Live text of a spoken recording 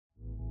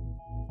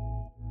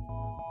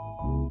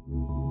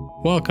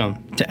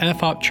Welcome to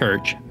FHOP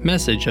Church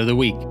Message of the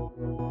Week.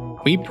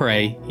 We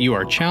pray you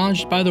are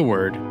challenged by the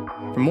Word.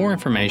 For more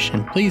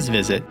information, please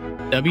visit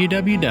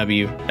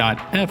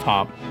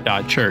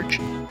www.fhop.church.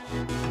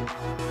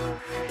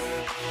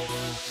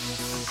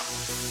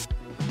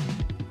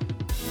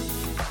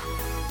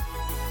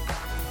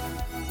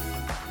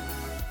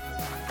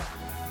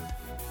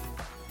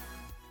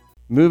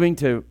 Moving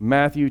to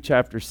Matthew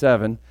chapter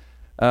 7,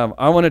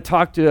 I want to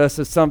talk to us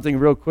of something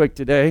real quick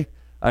today.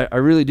 I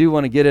really do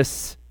want to get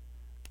us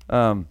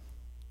out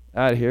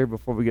of here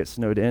before we get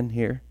snowed in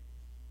here.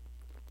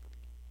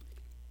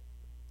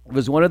 It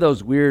was one of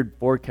those weird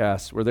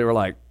forecasts where they were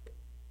like,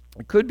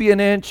 it could be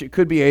an inch, it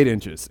could be 8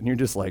 inches. And you're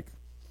just like,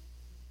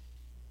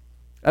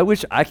 I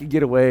wish I could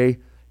get away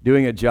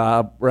doing a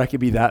job where I could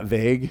be that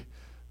vague.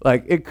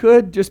 Like, it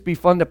could just be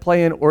fun to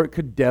play in, or it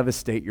could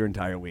devastate your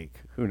entire week.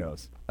 Who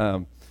knows?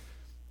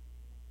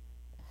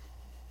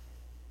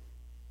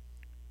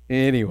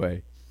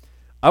 Anyway,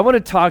 I want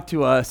to talk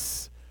to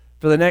us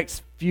for the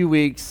next few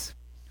weeks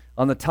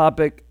on the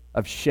topic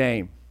of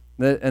shame.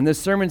 And this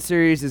sermon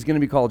series is going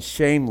to be called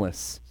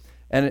Shameless.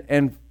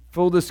 And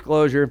full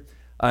disclosure,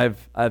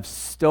 I've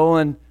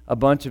stolen a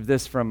bunch of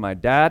this from my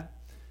dad.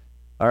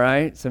 All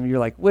right? Some of you are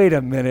like, wait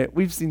a minute,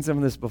 we've seen some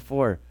of this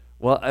before.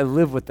 Well, I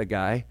live with the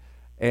guy,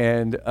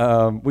 and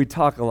we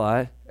talk a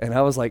lot. And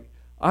I was like,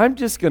 I'm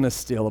just going to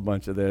steal a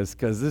bunch of this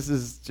because this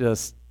is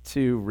just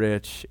too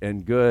rich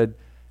and good.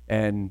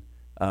 And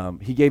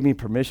he gave me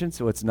permission,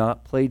 so it's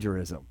not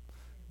plagiarism.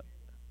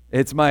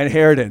 It's my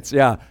inheritance,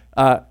 yeah.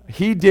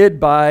 He did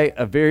buy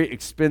a very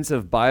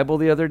expensive Bible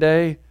the other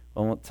day. I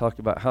won't talk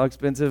about how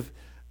expensive.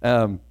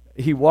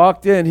 He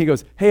walked in, he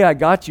goes, hey, I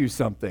got you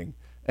something.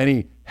 And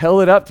he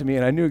held it up to me,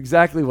 and I knew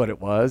exactly what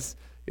it was.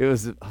 I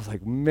was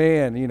like,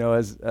 man, you know,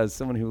 as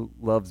someone who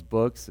loves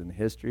books and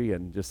history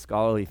and just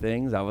scholarly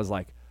things, I was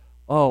like,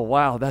 oh,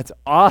 wow, that's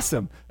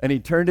awesome. And he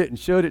turned it and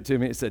showed it to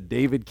me. It said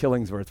David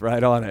Killingsworth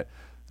right on it.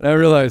 And I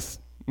realized,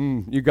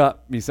 you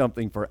got me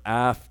something for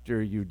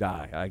after you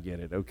die. I get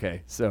it.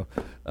 Okay. So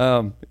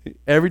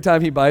every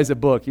time he buys a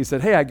book, he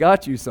said, hey, I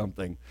got you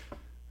something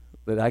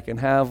that I can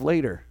have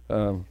later.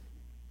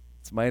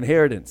 It's my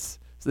inheritance.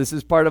 So this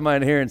is part of my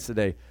inheritance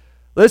today.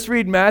 Let's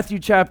read Matthew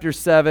chapter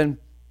 7.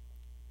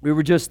 We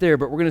were just there,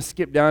 but we're going to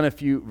skip down a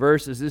few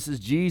verses. This is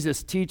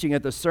Jesus teaching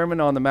at the Sermon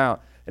on the Mount.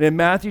 And in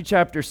Matthew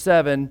chapter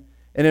 7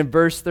 and in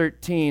verse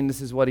 13,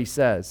 this is what he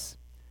says.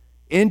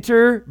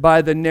 Enter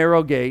by the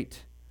narrow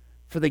gate,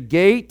 for the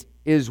gate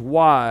is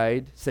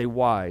wide, say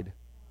wide,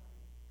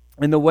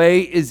 and the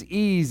way is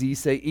easy,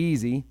 say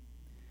easy,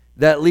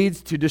 that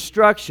leads to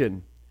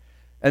destruction,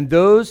 and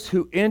those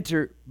who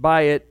enter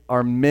by it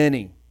are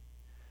many.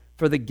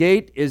 For the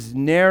gate is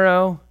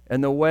narrow,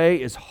 and the way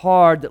is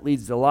hard that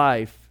leads to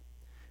life,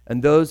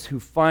 and those who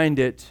find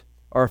it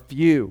are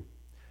few.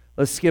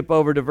 Let's skip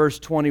over to verse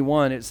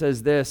 21. It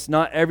says this,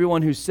 not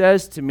everyone who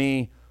says to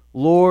me,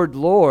 Lord,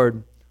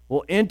 Lord,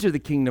 will enter the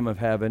kingdom of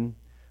heaven,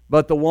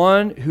 but the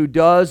one who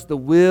does the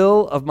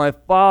will of my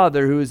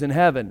Father who is in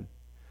heaven.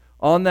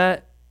 On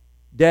that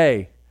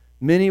day,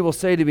 many will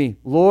say to me,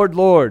 Lord,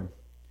 Lord,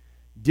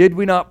 did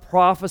we not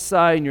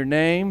prophesy in your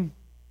name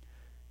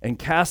and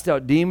cast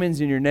out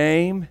demons in your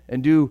name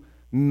and do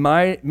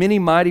many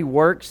mighty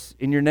works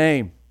in your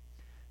name?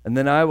 And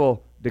then I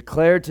will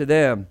declare to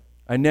them,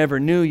 I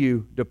never knew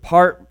you.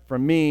 Depart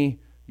from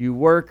me, you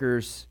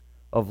workers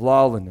of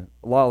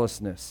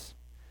lawlessness.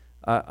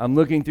 I'm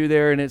looking through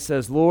there and it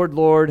says, Lord,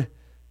 Lord.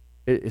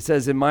 It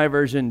says in my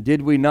version,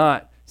 did we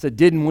not? It said,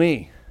 didn't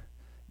we?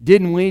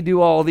 Didn't we do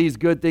all these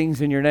good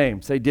things in your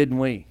name? Say, didn't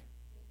we?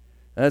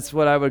 That's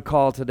what I would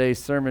call today's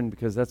sermon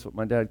because that's what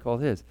my dad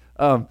called his.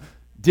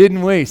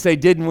 Didn't we? Say,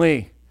 didn't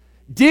we?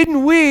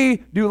 Didn't we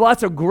do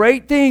lots of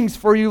great things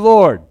for you,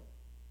 Lord?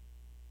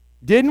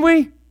 Didn't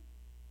we?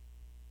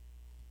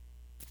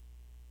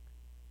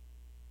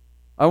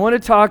 I want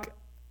to talk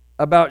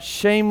about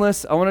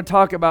shameless. I want to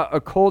talk about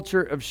a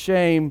culture of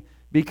shame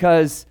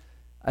because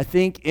I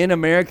think in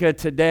America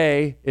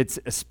today, it's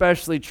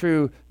especially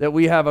true that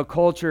we have a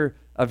culture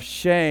of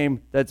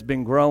shame that's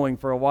been growing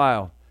for a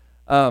while.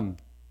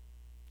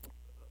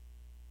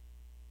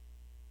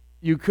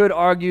 You could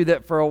argue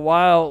that for a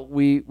while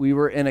we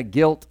were in a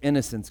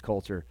guilt-innocence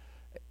culture.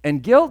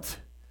 And guilt's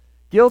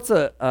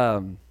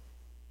a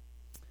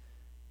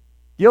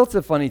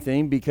funny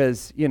thing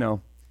because, you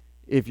know,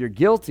 if you're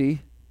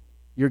guilty,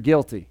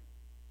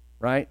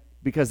 right?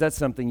 Because that's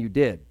something you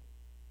did.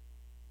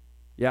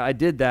 Yeah, I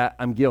did that.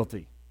 I'm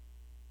guilty.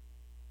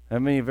 How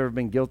many have ever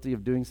been guilty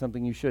of doing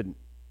something you shouldn't?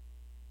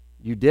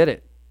 You did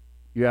it.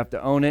 You have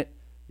to own it.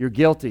 You're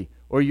guilty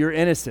or you're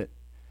innocent.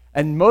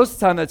 And most of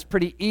the time that's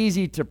pretty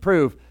easy to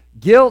prove.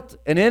 Guilt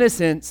and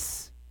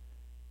innocence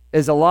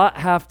is a lot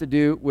have to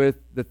do with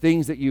the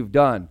things that you've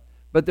done.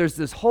 But there's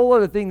this whole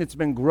other thing that's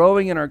been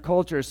growing in our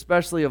culture,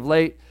 especially of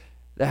late,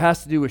 that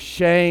has to do with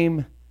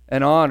shame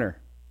and honor.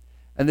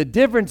 And the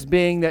difference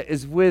being that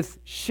is with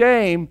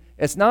shame,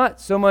 it's not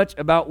so much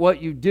about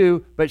what you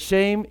do, but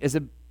shame is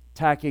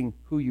attacking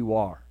who you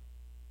are.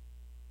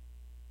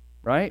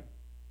 Right?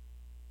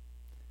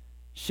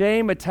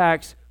 Shame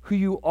attacks who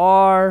you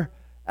are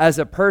as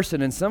a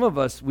person. And some of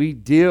us, we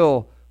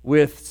deal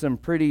with some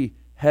pretty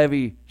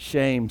heavy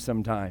shame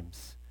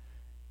sometimes.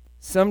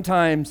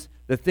 Sometimes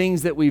the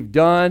things that we've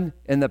done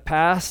in the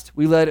past,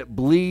 we let it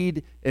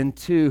bleed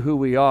into who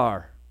we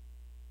are.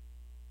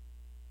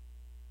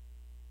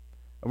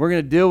 And we're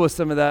going to deal with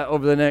some of that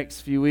over the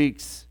next few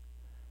weeks.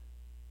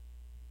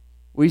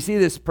 We see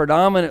this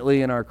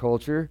predominantly in our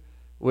culture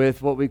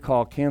with what we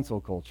call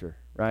cancel culture,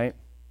 right?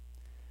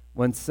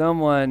 When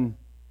someone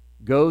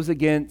goes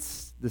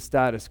against the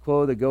status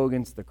quo, they go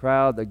against the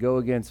crowd, they go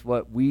against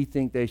what we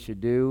think they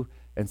should do,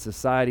 and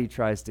society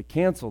tries to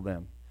cancel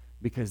them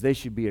because they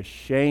should be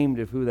ashamed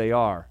of who they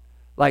are.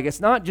 Like,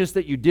 it's not just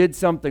that you did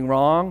something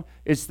wrong,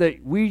 it's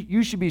that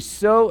you should be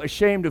so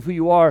ashamed of who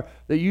you are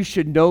that you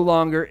should no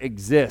longer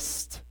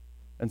exist.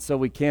 And so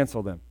we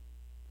cancel them.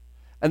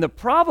 And the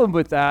problem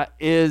with that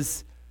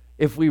is,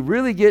 if we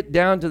really get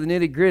down to the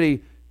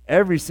nitty-gritty,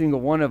 every single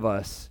one of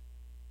us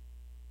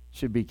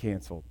should be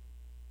canceled.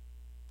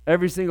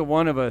 Every single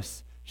one of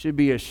us should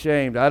be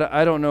ashamed.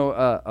 I don't know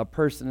a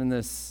person in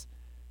this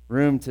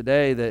room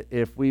today that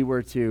if we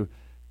were to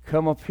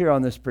come up here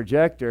on this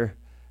projector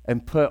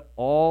and put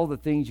all the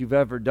things you've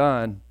ever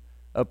done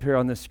up here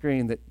on the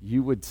screen, that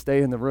you would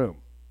stay in the room.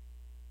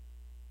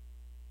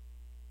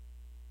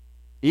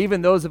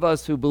 Even those of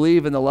us who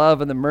believe in the love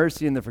and the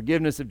mercy and the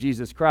forgiveness of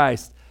Jesus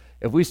Christ,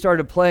 if we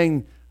started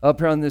playing up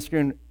here on the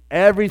screen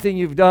everything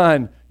you've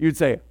done, you'd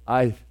say,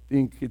 I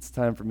think it's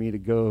time for me to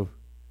go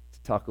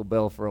to Taco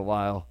Bell for a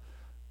while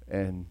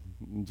and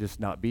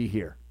just not be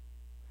here.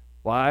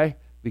 Why?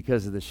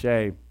 Because of the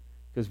shame.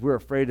 Because we're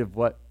afraid of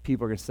what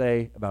people are going to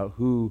say about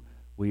who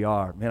we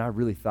are. Man, I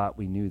really thought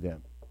we knew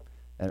them.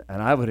 And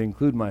I would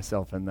include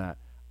myself in that.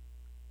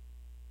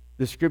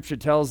 The scripture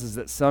tells us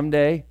that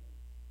someday,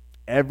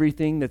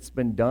 everything that's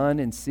been done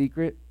in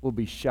secret will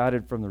be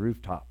shouted from the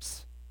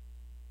rooftops.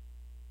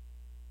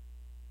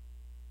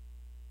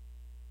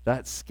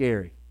 That's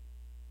scary.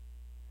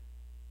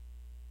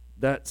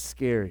 That's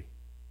scary.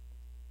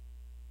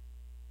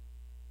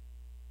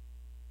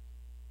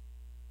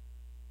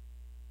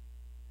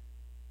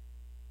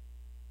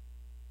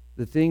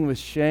 The thing with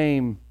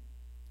shame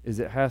is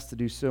it has to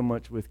do so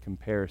much with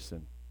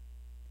comparison.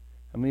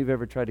 How many of you have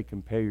ever tried to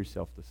compare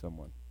yourself to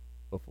someone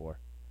before?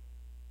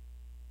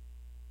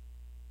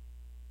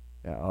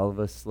 Yeah, all of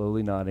us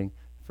slowly nodding.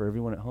 For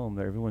everyone at home,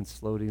 everyone's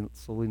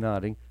slowly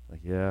nodding. Like,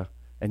 yeah,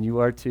 and you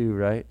are too,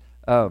 right?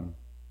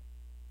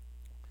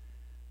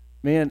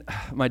 Man,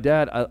 my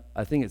dad,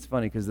 I think it's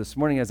funny because this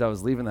morning as I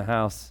was leaving the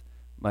house,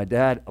 my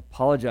dad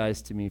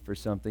apologized to me for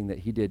something that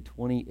he did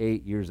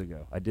 28 years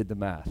ago. I did the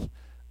math.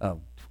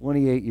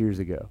 28 years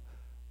ago.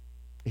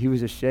 He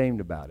was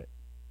ashamed about it.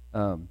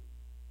 And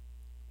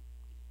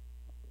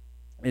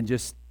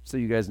just so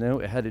you guys know,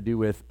 it had to do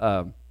with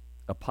a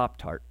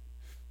Pop-Tart.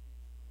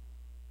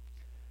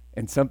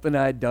 And something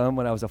I had done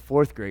when I was a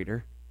fourth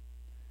grader.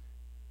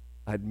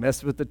 I'd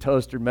messed with the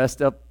toaster,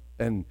 messed up,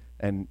 and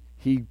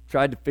he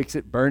tried to fix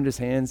it, burned his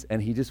hands,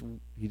 and he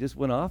just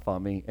went off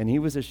on me, and he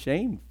was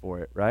ashamed for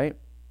it, right?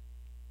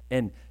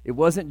 And it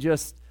wasn't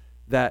just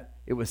that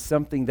it was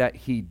something that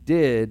he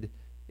did.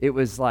 It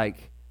was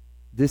like,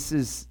 this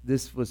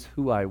was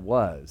who I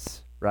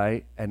was,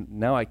 right? And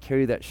now I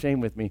carry that shame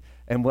with me.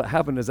 And what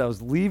happened is I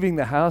was leaving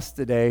the house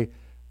today.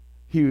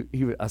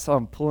 I saw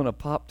him pulling a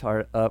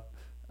Pop-Tart up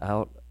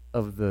out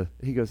of the.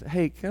 He goes,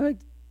 "Hey, can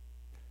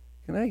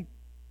I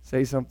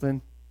say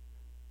something?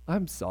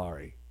 I'm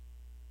sorry.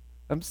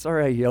 I'm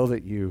sorry I yelled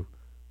at you.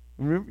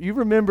 You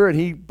remember?" And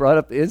he brought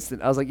up the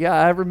incident. I was like, "Yeah,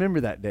 I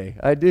remember that day.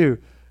 I do."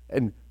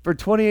 And for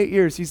 28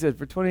 years, he said,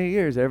 for 28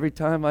 years, every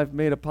time I've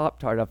made a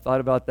Pop-Tart, I've thought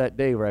about that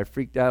day where I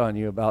freaked out on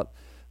you about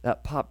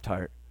that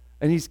Pop-Tart.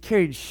 And he's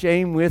carried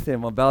shame with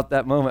him about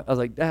that moment. I was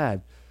like,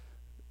 Dad,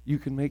 you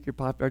can make your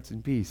Pop-Tarts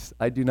in peace.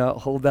 I do not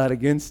hold that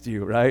against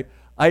you, right?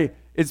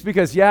 It's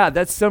because, yeah,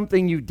 that's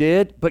something you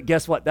did, but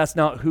guess what? That's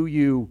not who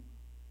you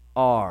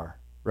are,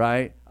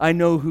 right? I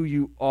know who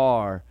you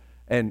are.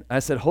 And I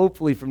said,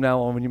 hopefully from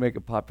now on when you make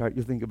a Pop-Tart,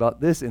 you'll think about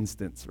this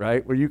instance,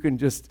 right? Where you can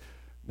just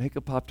make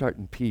a Pop-Tart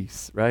in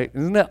peace, right?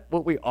 Isn't that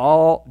what we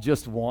all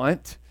just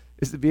want?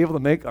 Is to be able to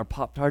make our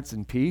Pop-Tarts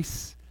in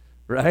peace,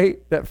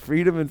 right? That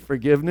freedom and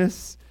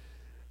forgiveness.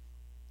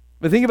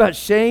 The thing about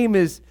shame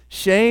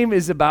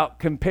is about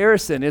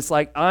comparison. It's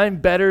like, I'm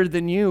better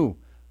than you.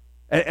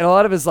 And a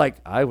lot of it's like,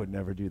 I would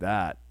never do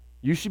that.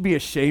 You should be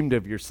ashamed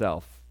of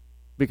yourself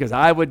because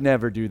I would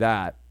never do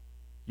that.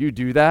 You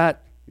do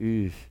that?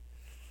 Ugh.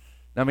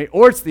 I mean,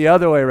 or it's the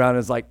other way around.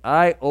 It's like,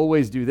 I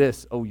always do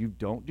this. Oh, you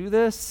don't do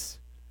this?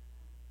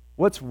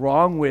 What's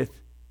wrong with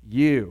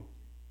you?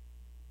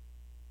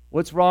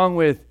 What's wrong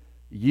with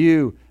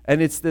you?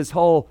 And it's this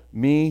whole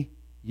me,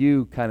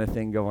 you kind of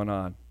thing going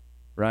on,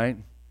 right?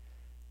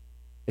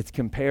 It's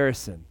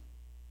comparison.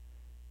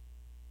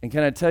 And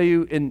can I tell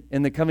you,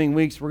 in the coming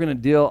weeks, we're going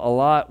to deal a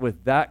lot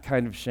with that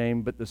kind of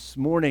shame. But this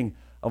morning,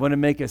 I want to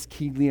make us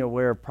keenly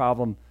aware of a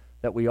problem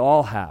that we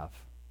all have.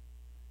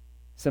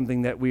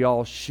 Something that we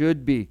all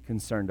should be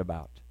concerned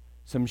about.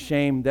 Some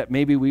shame that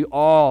maybe we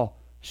all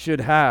should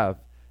have.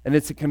 And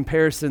it's a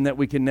comparison that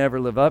we can never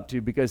live up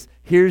to, because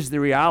here's the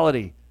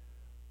reality.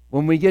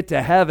 When we get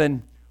to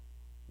heaven,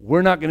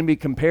 we're not going to be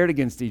compared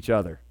against each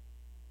other.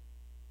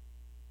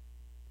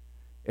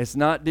 It's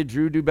not, did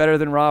Drew do better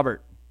than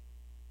Robert?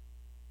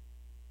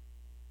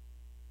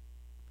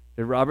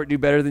 Did Robert do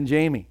better than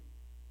Jamie?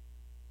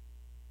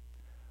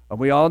 And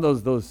we all know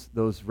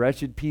those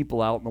wretched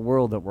people out in the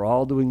world that we're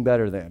all doing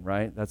better than,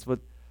 right? That's what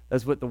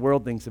the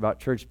world thinks about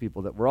church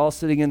people, that we're all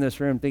sitting in this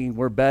room thinking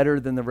we're better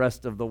than the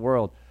rest of the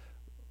world.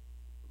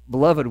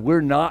 Beloved,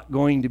 we're not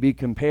going to be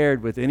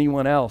compared with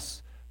anyone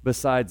else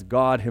besides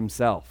God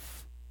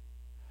himself.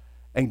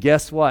 And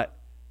guess what?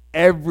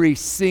 Every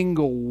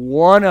single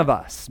one of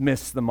us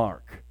missed the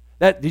mark.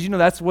 Did you know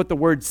that's what the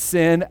word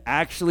sin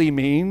actually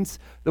means?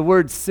 The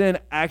word sin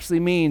actually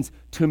means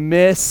to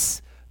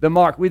miss the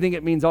mark. We think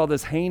it means all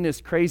this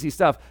heinous, crazy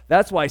stuff.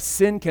 That's why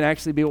sin can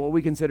actually be what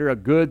we consider a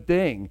good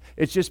thing.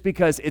 It's just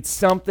because it's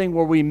something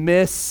where we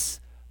miss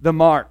the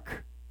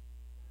mark.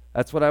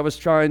 That's what I was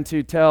trying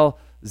to tell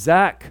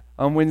Zach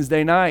on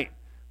Wednesday night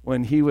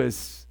when he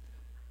was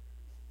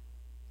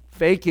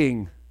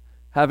faking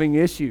having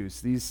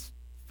issues. These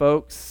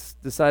folks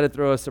decided to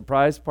throw a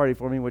surprise party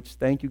for me, which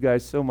thank you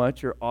guys so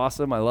much. You're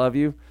awesome. I love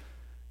you.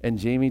 And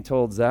Jamie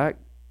told Zach,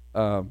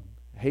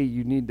 hey,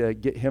 you need to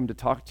get him to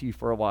talk to you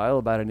for a while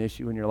about an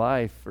issue in your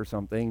life or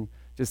something.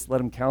 Just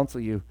let him counsel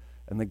you.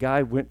 And the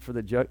guy went for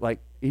the joke. Like,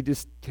 he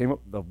just came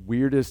up with the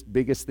weirdest,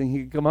 biggest thing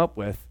he could come up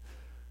with.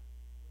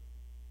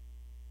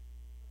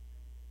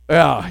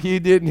 Yeah, he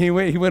did, and he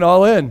went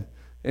all in,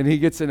 and he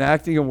gets an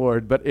acting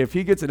award. But if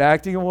he gets an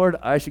acting award,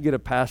 I should get a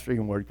pastoring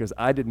award, because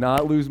I did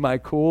not lose my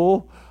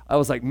cool. I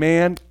was like,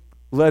 man,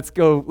 let's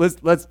go.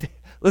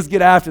 Let's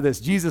get after this.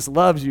 Jesus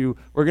loves you.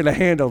 We're going to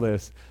handle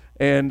this.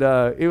 And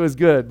it was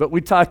good. But we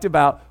talked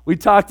about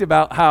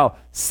how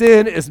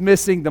sin is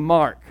missing the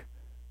mark,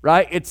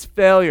 right? It's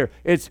failure.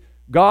 It's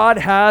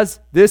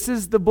this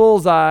is the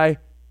bullseye,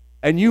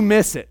 and you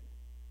miss it.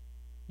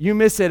 You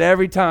miss it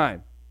every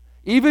time.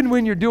 Even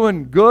when you're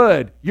doing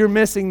good, you're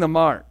missing the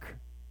mark.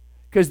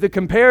 Because the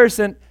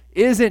comparison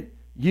isn't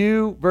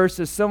you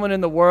versus someone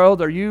in the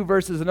world or you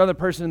versus another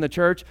person in the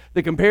church.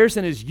 The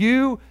comparison is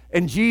you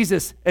and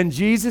Jesus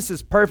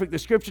is perfect. The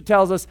scripture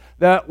tells us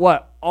that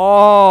what?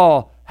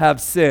 All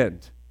have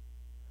sinned.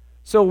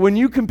 So when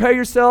you compare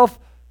yourself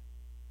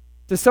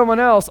to someone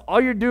else, all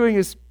you're doing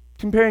is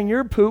comparing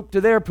your poop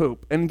to their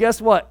poop. And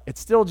guess what? It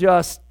still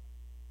just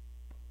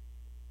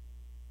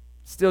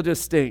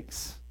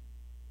stinks.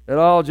 It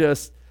all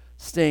just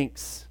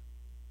stinks.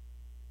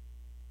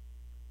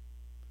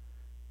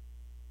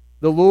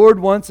 The Lord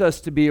wants us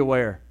to be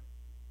aware.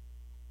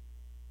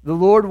 The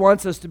Lord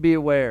wants us to be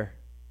aware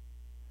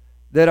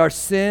that our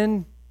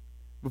sin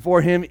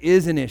before Him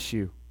is an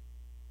issue.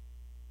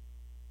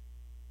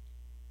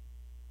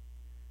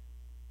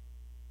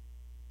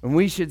 And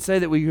we should say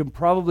that we can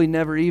probably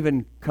never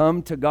even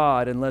come to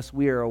God unless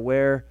we are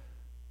aware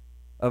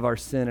of our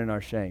sin and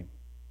our shame.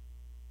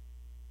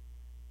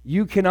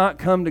 You cannot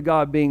come to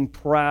God being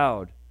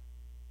proud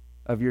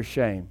of your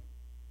shame,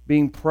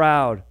 being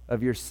proud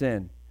of your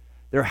sin.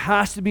 There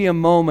has to be a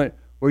moment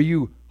where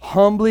you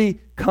humbly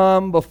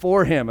come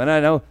before Him. And I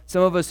know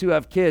some of us who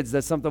have kids,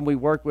 that's something we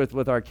work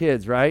with our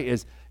kids,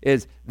 right?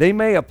 Is they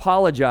may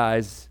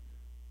apologize,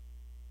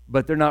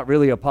 but they're not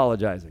really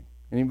apologizing.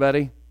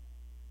 Anybody?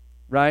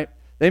 Right?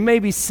 They may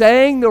be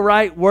saying the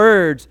right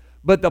words,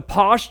 but the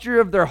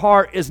posture of their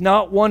heart is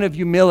not one of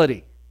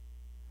humility.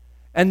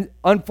 And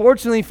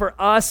unfortunately for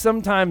us,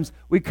 sometimes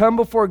we come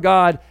before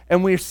God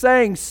and we're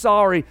saying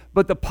sorry,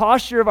 but the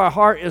posture of our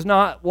heart is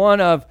not one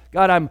of,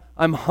 God,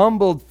 I'm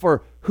humbled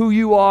for who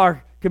you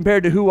are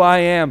compared to who I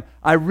am.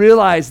 I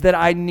realize that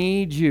I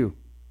need you.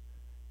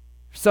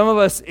 Some of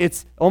us,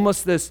 it's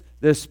almost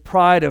this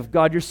pride of,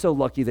 God, you're so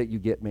lucky that you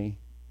get me.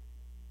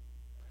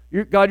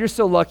 God, you're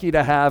so lucky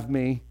to have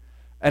me.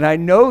 And I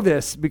know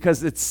this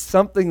because it's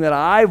something that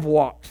I've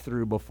walked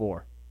through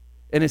before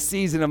in a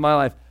season of my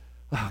life.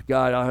 Oh,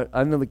 God,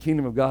 I know the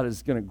kingdom of God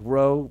is going to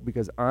grow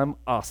because I'm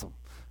awesome.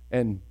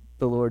 And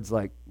the Lord's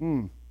like,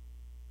 And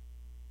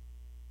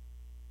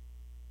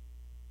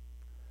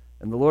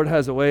the Lord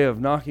has a way of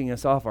knocking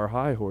us off our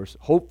high horse,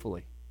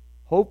 hopefully.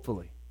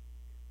 Hopefully.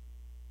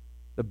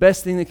 The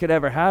best thing that could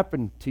ever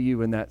happen to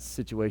you in that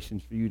situation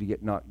is for you to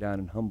get knocked down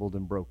and humbled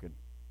and broken.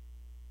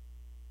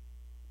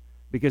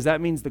 Because that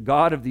means the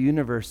God of the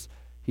universe,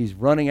 He's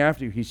running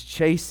after you. He's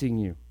chasing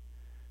you.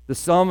 The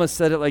psalmist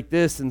said it like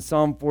this in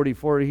Psalm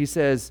 44. He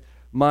says,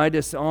 my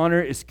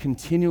dishonor is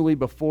continually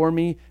before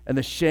me, and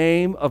the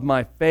shame of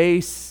my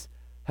face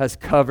has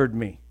covered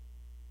me.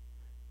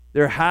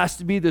 There has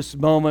to be this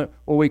moment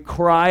where we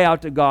cry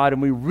out to God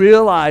and we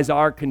realize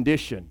our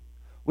condition.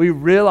 We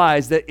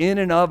realize that in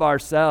and of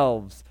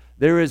ourselves,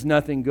 there is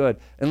nothing good.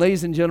 And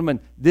ladies and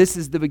gentlemen, this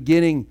is the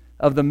beginning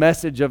of the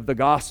message of the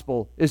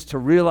gospel, is to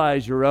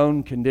realize your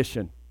own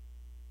condition.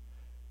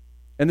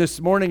 And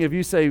this morning, if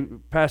you say,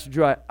 Pastor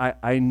Drew,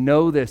 I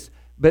know this,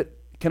 but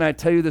can I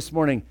tell you this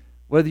morning,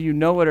 whether you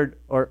know it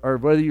or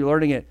whether you're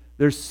learning it,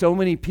 There's so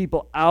many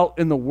people out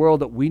in the world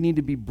that we need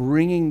to be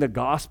bringing the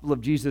gospel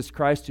of Jesus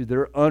Christ to.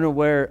 They're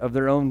unaware of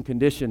their own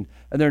condition,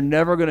 and they're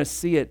never going to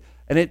see it.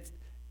 And it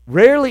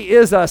rarely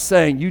is us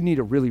saying, you need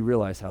to really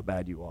realize how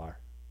bad you are.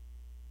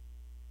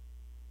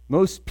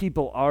 Most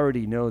people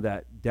already know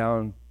that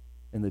down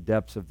in the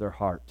depths of their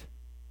heart.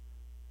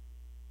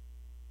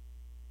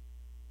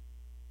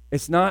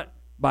 It's not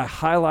by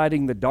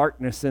highlighting the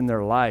darkness in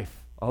their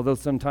life, although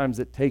sometimes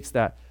it takes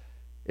that.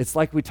 It's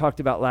like we talked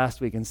about last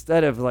week.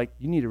 Instead of like,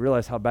 you need to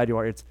realize how bad you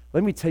are, it's,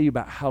 let me tell you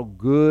about how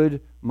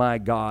good my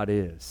God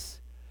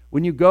is.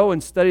 When you go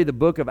and study the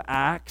book of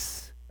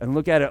Acts and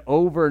look at it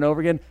over and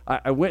over again,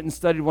 I went and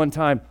studied one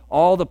time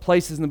all the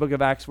places in the book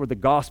of Acts where the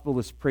gospel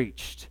is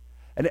preached.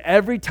 And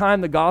every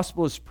time the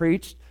gospel is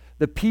preached,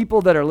 the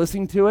people that are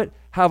listening to it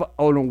have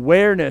an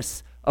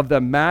awareness of the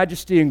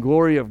majesty and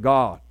glory of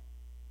God.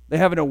 They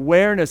have an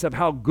awareness of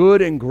how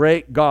good and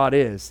great God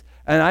is.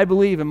 And I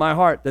believe in my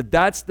heart that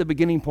that's the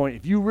beginning point.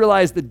 If you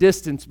realize the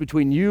distance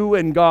between you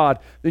and God,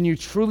 then you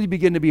truly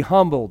begin to be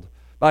humbled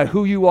by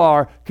who you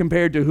are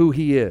compared to who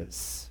He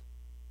is.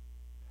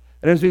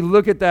 And as we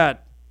look at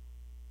that,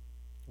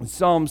 in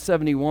Psalm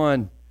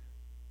 71,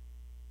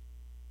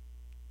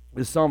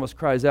 the psalmist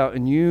cries out,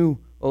 "In you,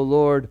 O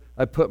Lord,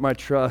 I put my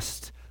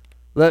trust.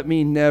 Let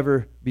me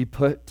never be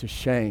put to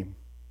shame."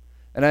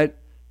 And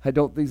I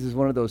don't think this is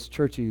one of those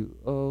churchy,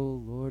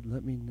 "Oh, Lord,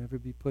 let me never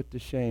be put to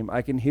shame."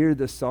 I can hear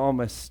the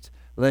psalmist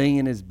laying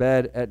in his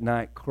bed at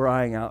night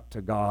crying out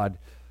to God,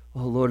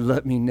 "Oh, Lord,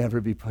 let me never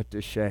be put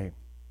to shame."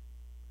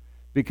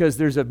 Because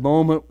there's a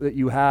moment that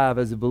you have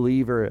as a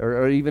believer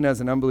or even as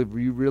an unbeliever,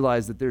 you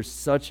realize that there's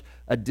such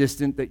a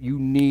distance that you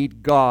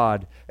need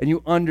God. And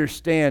you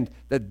understand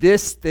that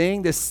this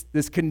thing, this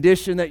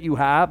condition that you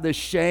have, this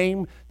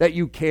shame that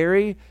you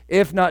carry,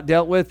 if not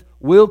dealt with,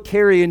 will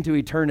carry into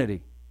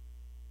eternity.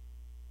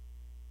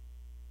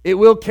 It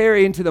will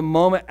carry into the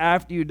moment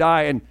after you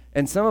die.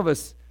 And some of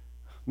us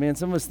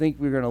think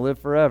we're going to live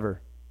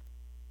forever.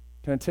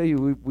 Can I tell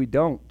you, we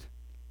don't.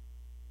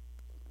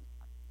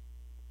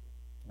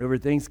 Over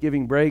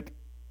Thanksgiving break,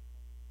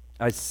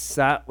 I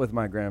sat with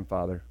my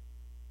grandfather,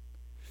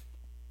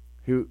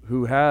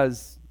 who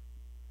has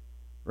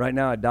right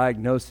now a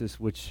diagnosis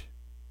which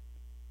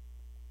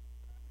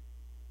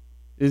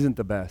isn't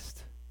the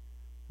best.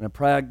 And a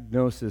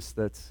prognosis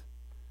that's,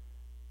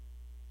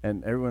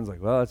 and everyone's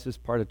like, well, it's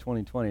just part of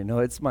 2020. No,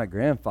 it's my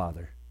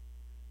grandfather.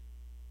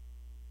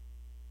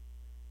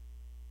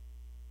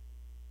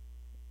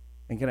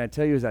 And can I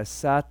tell you, as I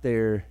sat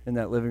there in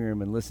that living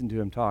room and listened to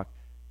him talk,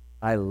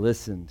 I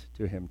listened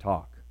to him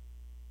talk.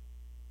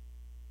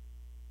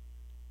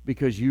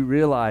 Because you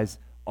realize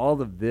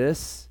all of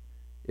this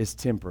is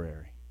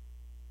temporary.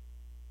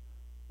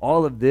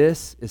 All of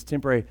this is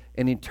temporary,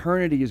 and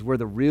eternity is where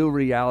the real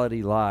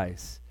reality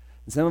lies.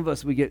 And some of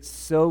us, we get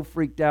so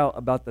freaked out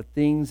about the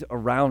things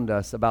around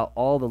us, about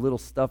all the little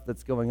stuff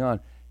that's going on.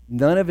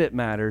 None of it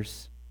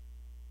matters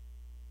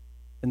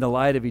in the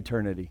light of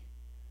eternity.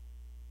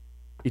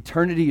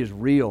 Eternity is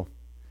real,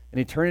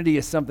 and eternity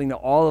is something that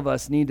all of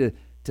us need to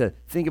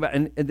think about.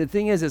 And the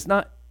thing is, it's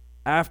not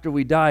after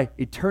we die.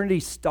 Eternity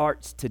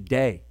starts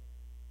today.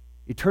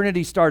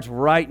 Eternity starts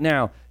right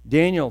now.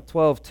 Daniel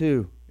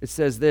 12:2, it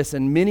says this,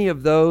 "And many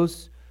of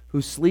those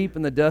who sleep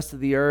in the dust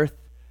of the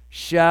earth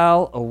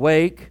shall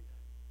awake,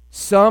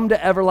 some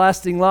to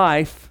everlasting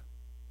life,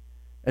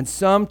 and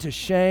some to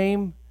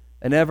shame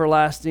and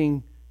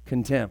everlasting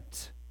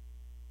contempt."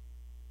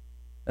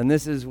 And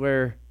this is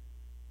where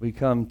we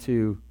come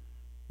to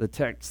the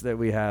text that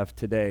we have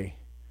today,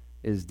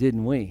 is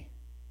didn't we?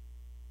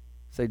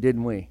 Say,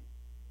 didn't we?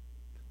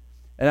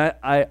 And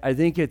I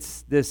think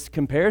it's this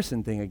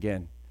comparison thing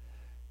again.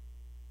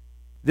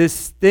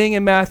 This thing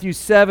in Matthew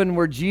 7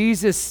 where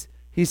Jesus,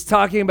 he's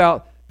talking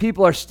about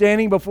people are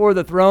standing before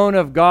the throne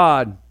of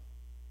God.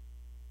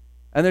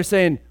 And they're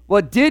saying,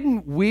 well,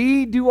 didn't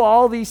we do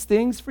all these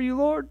things for you,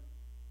 Lord?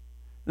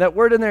 That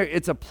word in there,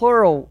 it's a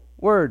plural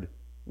word,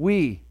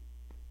 we.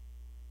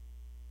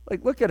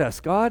 Like, look at us,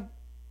 God.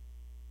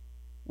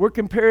 We're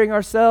comparing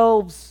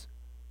ourselves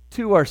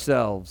to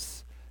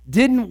ourselves.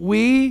 Didn't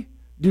we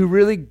do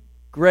really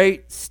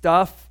great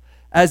stuff,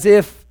 as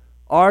if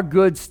our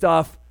good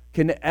stuff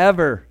can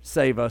ever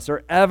save us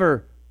or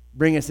ever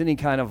bring us any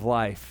kind of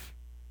life?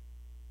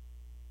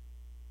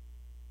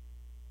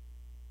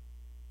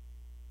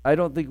 I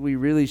don't think we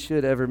really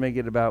should ever make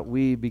it about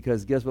we,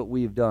 because guess what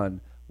we've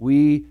done?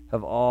 We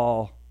have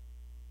all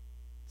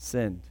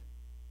sinned.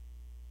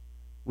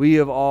 We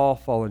have all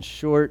fallen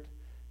short,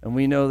 and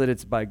we know that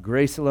it's by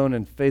grace alone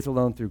and faith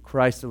alone through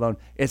Christ alone.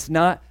 It's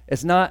not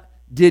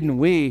didn't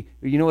we,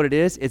 you know what it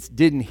is? It's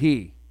didn't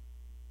he.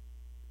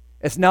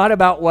 It's not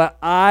about what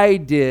I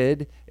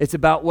did, it's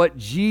about what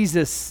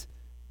Jesus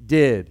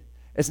did.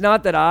 It's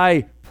not that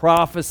I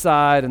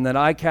prophesied and that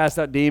I cast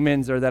out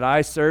demons or that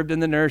I served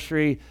in the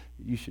nursery.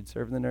 You should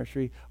serve in the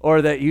nursery.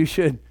 Or that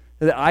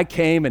I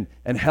came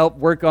and helped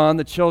work on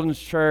the children's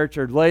church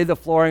or lay the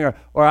flooring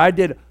or I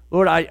did,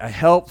 Lord, I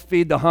helped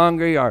feed the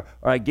hungry or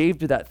I gave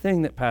to that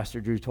thing that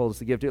Pastor Drew told us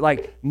to give to.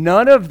 Like,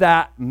 none of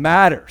that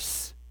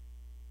matters.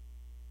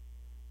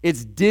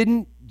 It's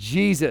didn't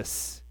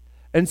Jesus.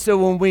 And so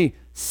when we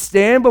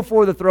stand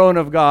before the throne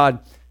of God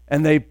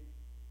and they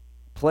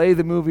play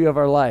the movie of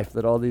our life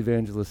that all the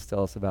evangelists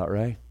tell us about,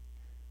 right?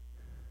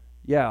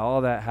 Yeah,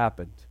 all that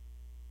happened.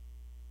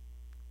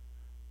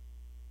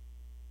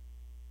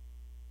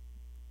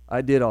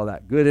 I did all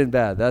that, good and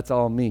bad. That's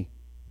all me.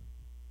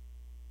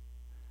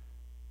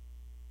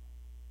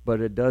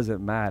 But it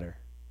doesn't matter,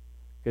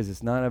 because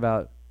it's not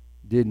about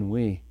didn't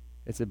we,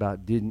 it's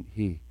about didn't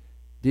he.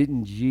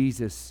 Didn't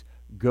Jesus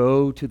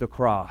go to the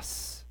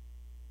cross?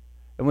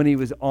 And when he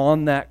was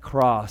on that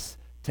cross,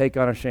 take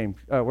on our shame.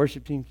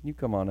 Worship team, can you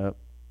come on up?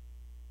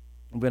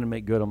 I'm going to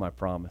make good on my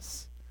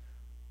promise.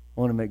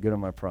 I want to make good on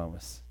my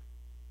promise.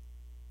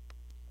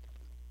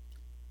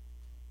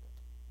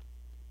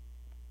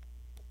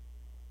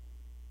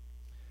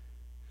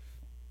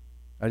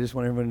 I just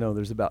want everyone to know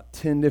there's about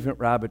 10 different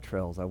rabbit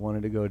trails I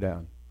wanted to go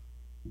down.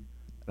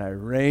 And I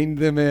reined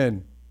them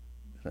in.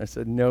 And I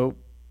said, nope,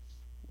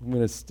 I'm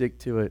going to stick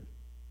to it.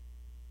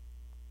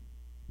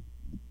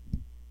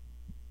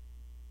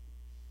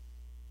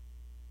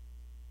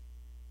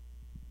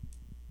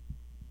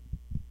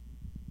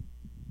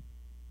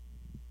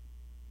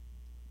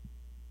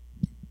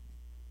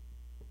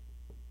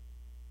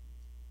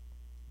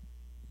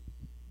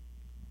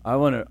 I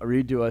want to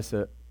read to us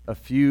a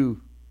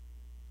few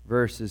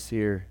verses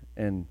here,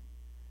 and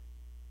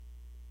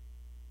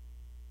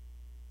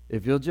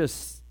if you'll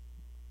just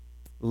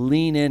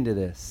lean into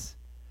this.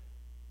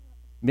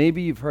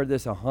 Maybe you've heard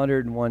this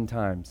 101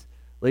 times.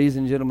 Ladies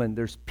and gentlemen,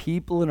 there's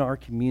people in our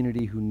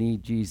community who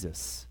need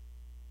Jesus.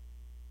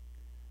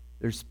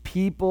 There's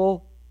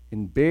people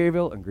in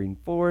Berryville and Green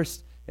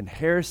Forest and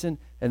Harrison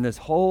and this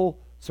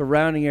whole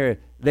surrounding area.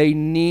 They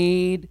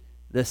need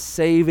the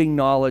saving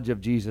knowledge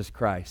of Jesus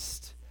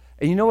Christ.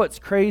 And you know what's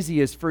crazy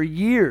is for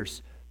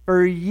years,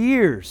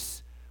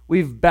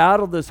 we've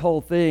battled this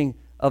whole thing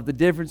of the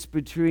difference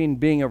between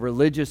being a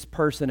religious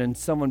person and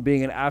someone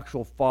being an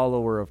actual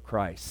follower of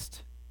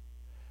Christ.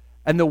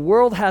 And the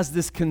world has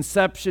this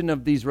conception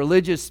of these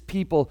religious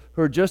people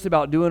who are just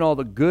about doing all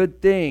the good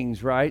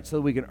things, right, so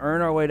that we can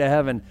earn our way to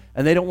heaven,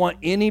 and they don't want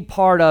any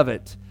part of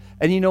it.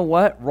 And you know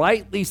what?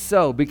 Rightly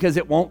so, because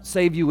it won't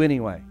save you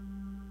anyway.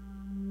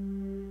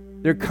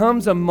 There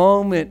comes a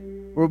moment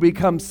where we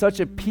become such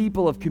a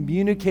people of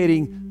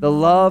communicating the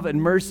love and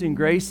mercy and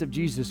grace of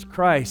Jesus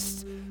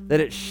Christ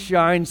that it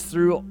shines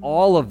through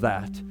all of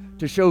that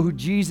to show who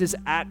Jesus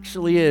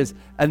actually is.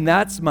 And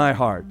that's my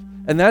heart.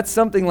 And that's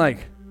something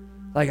like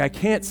I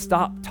can't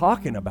stop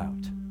talking about.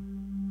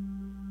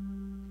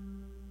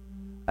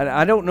 And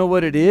I don't know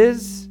what it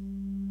is,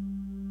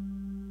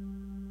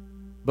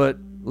 but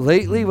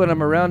lately when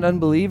I'm around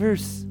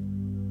unbelievers,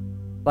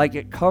 like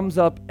it comes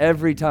up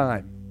every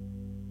time.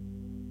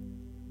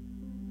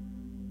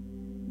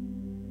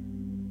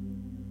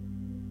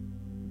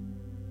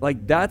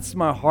 Like that's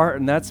my heart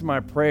and that's my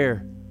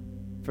prayer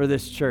for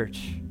this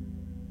church,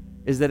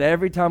 is that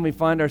every time we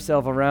find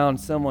ourselves around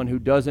someone who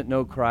doesn't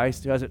know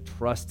Christ, who hasn't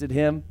trusted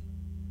him,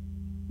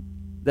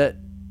 that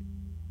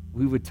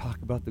we would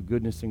talk about the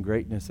goodness and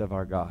greatness of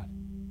our God.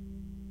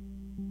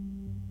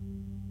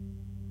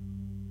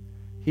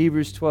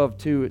 Hebrews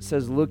 12:2, it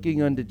says,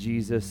 looking unto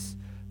Jesus,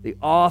 the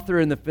author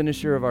and the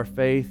finisher of our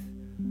faith,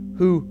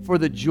 who for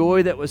the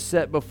joy that was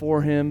set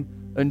before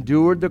him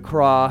endured the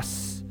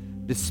cross,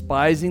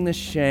 despising the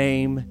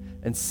shame,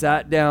 and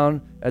sat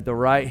down at the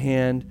right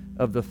hand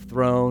of the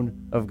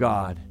throne of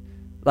God.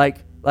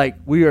 Like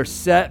we are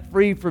set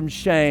free from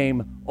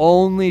shame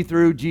only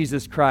through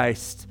Jesus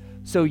Christ.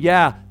 So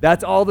yeah,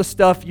 that's all the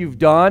stuff you've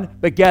done,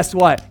 but guess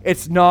what?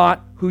 It's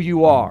not who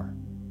you are.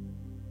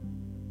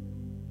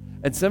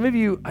 And some of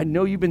you, I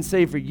know you've been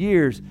saved for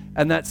years,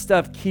 and that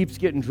stuff keeps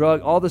getting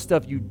drugged. All the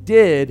stuff you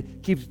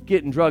did keeps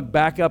getting drugged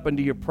back up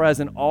into your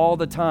present all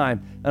the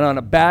time. And on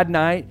a bad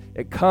night,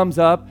 it comes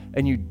up,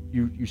 and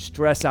you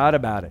stress out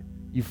about it.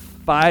 You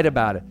fight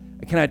about it.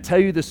 And can I tell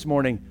you this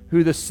morning,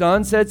 who the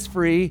Son sets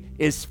free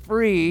is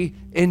free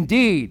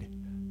indeed.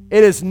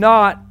 It is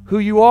not who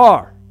you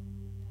are.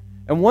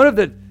 And one of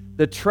the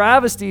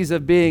travesties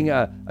of being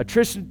a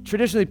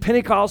traditionally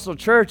Pentecostal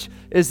church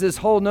is this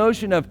whole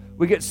notion of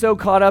we get so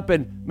caught up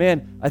in,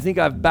 man, I think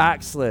I've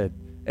backslid.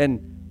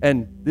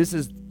 And this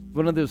is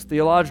one of those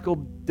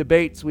theological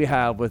debates we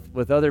have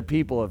with other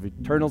people of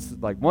eternal,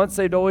 like once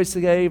saved, always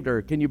saved,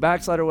 or can you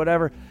backslide or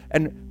whatever.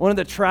 And one of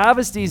the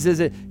travesties is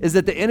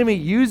that the enemy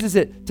uses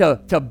it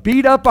to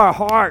beat up our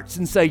hearts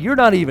and say, you're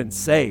not even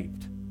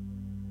saved.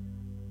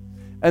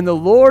 And the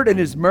Lord in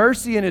his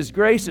mercy and his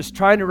grace is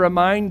trying to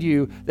remind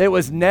you that it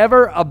was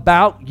never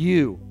about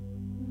you.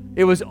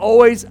 It was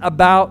always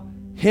about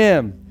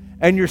him.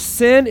 And your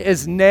sin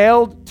is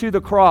nailed to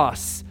the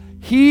cross.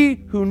 He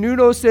who knew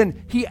no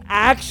sin, he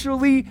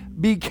actually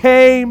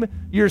became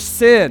your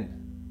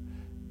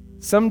sin.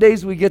 Some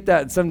days we get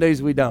that and some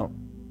days we don't.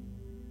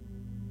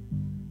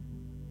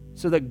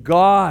 So that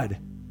God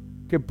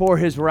could pour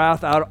his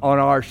wrath out on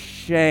our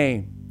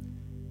shame.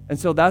 And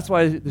so that's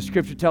why the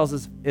scripture tells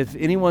us if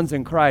anyone's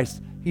in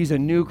Christ, he's a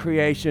new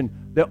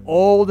creation. The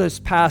old has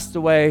passed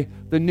away,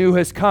 the new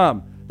has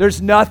come. There's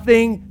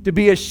nothing to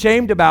be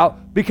ashamed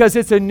about because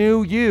it's a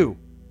new you.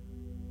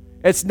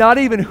 It's not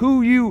even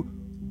who you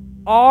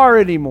are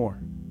anymore.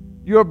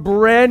 You're a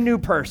brand new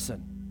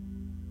person.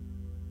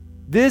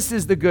 This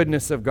is the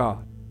goodness of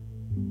God.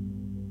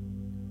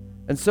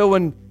 And so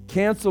when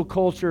cancel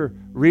culture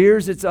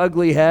rears its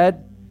ugly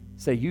head,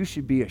 say, you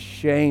should be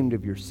ashamed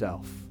of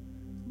yourself.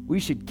 We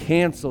should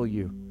cancel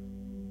you.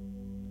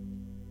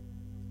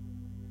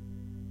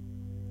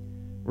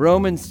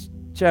 Romans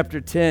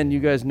chapter 10, you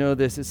guys know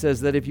this. It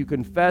says that if you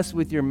confess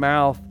with your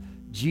mouth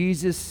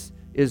Jesus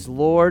is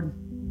Lord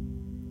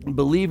and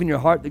believe in your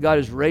heart that God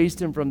has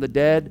raised him from the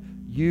dead,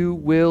 you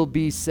will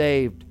be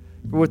saved.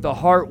 For with the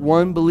heart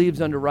one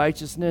believes unto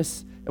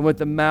righteousness, and with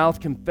the mouth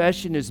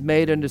confession is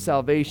made unto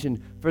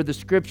salvation. For the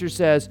scripture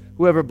says,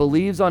 whoever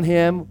believes on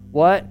him,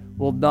 what?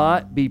 Will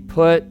not be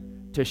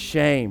put to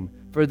shame.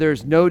 For there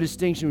is no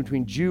distinction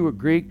between Jew or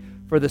Greek,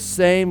 for the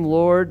same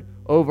Lord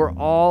over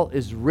all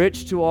is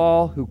rich to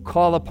all who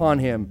call upon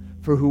him.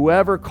 For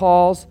whoever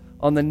calls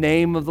on the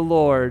name of the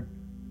Lord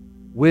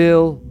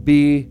will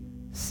be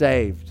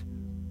saved.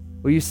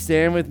 Will you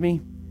stand with me?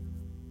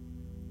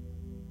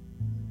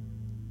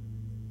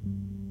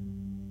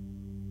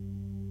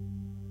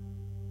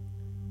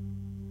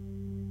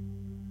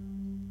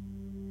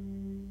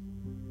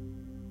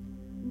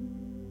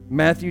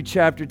 Matthew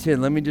chapter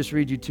 10. Let me just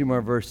read you two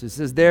more verses. It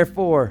says,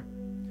 therefore,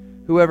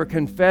 whoever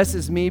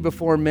confesses me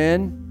before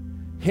men,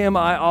 him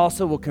I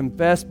also will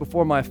confess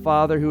before my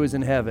Father who is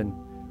in heaven.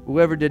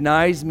 Whoever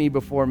denies me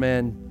before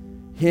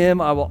men,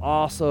 him I will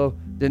also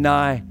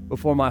deny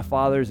before my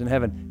Father who is in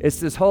heaven. It's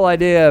this whole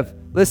idea of,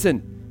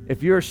 listen,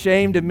 if you're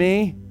ashamed of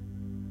me,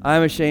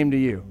 I'm ashamed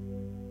of you.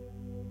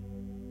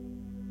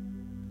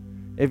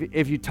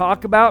 If you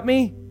talk about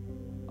me,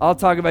 I'll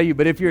talk about you.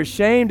 But if you're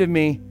ashamed of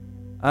me,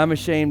 I'm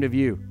ashamed of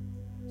you.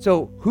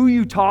 So who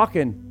you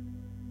talking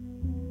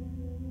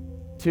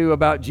to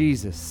about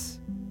Jesus?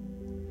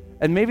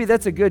 And maybe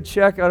that's a good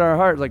check on our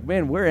heart. Like,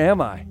 man, where am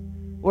I?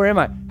 Where am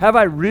I? Have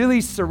I really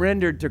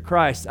surrendered to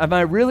Christ? Am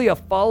I really a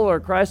follower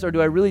of Christ, or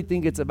do I really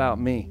think it's about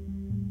me?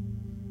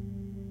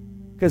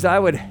 Because I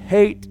would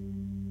hate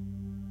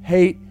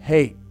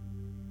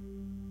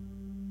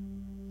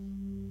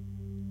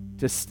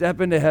to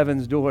step into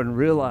heaven's door and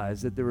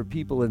realize that there were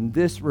people in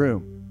this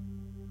room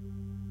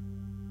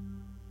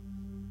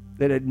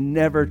that had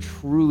never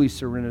truly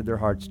surrendered their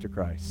hearts to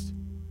Christ.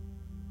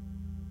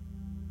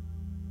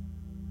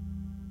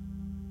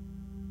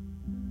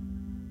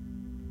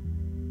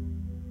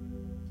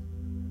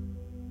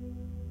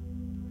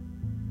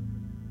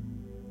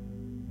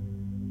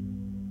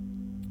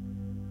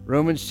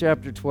 Romans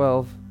chapter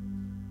 12,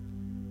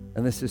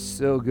 and this is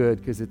so good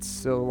because it's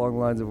so along the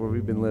lines of where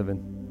we've been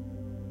living.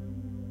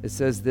 It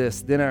says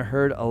this, then I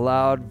heard a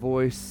loud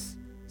voice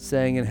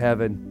saying in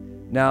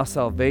heaven, now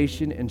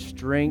salvation and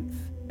strength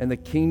and the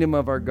kingdom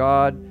of our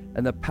God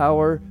and the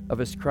power of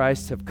his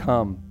Christ have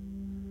come.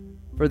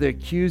 For the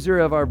accuser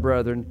of our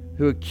brethren,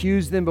 who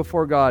accused them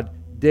before God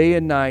day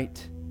and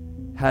night,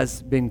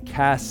 has been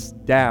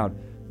cast down.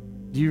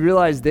 Do you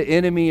realize the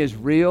enemy is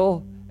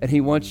real and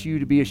he wants you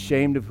to be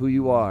ashamed of who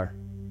you are?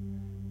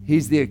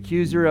 He's the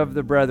accuser of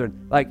the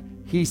brethren. Like,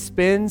 he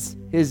spends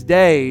his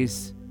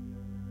days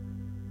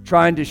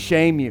trying to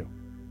shame you.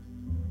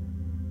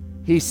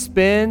 He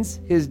spends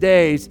his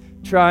days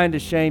trying to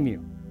shame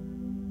you.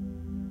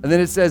 And then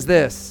it says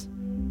this,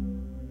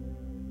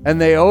 and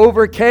they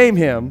overcame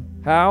him,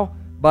 how?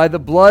 By the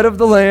blood of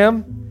the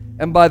Lamb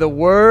and by the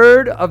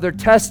word of their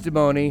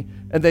testimony,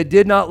 and they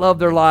did not love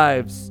their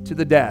lives to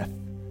the death.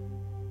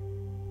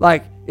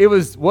 Like, it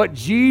was what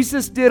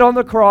Jesus did on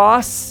the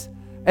cross,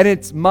 and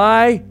it's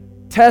my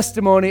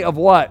testimony of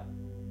what?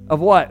 Of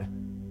what?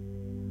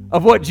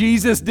 Of what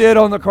Jesus did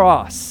on the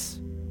cross,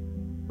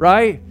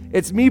 right?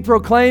 It's me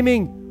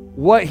proclaiming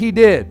what he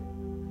did.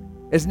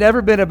 It's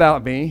never been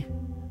about me.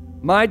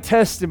 My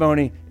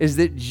testimony is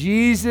that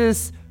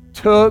Jesus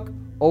took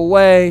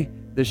away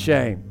the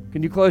shame.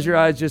 Can you close your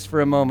eyes just for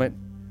a moment?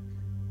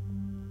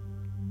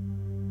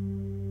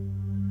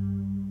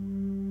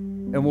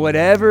 And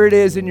whatever it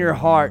is in your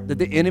heart that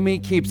the enemy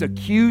keeps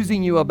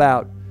accusing you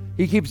about,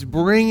 he keeps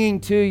bringing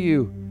to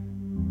you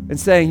and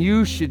saying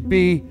you should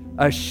be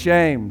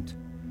ashamed.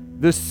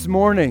 This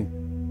morning,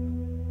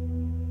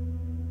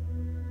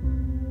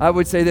 I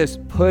would say this,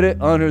 put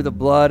it under the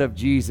blood of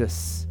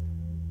Jesus.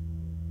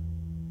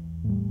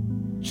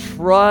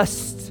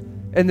 Trust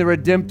in the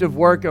redemptive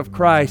work of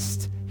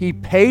Christ. He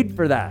paid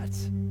for that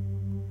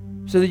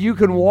so that you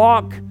can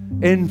walk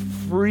in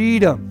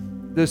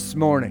freedom this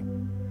morning.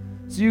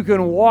 So you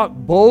can walk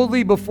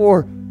boldly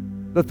before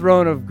the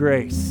throne of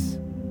grace.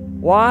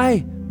 Why?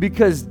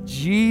 Because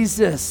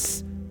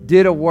Jesus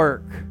did a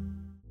work.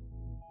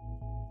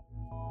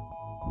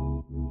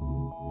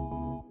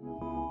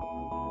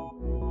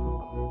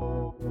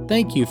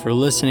 Thank you for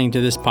listening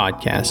to this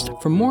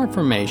podcast. For more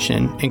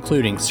information,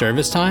 including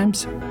service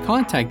times,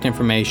 contact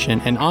information,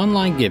 and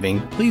online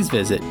giving, please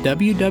visit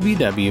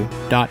www.fhop.church.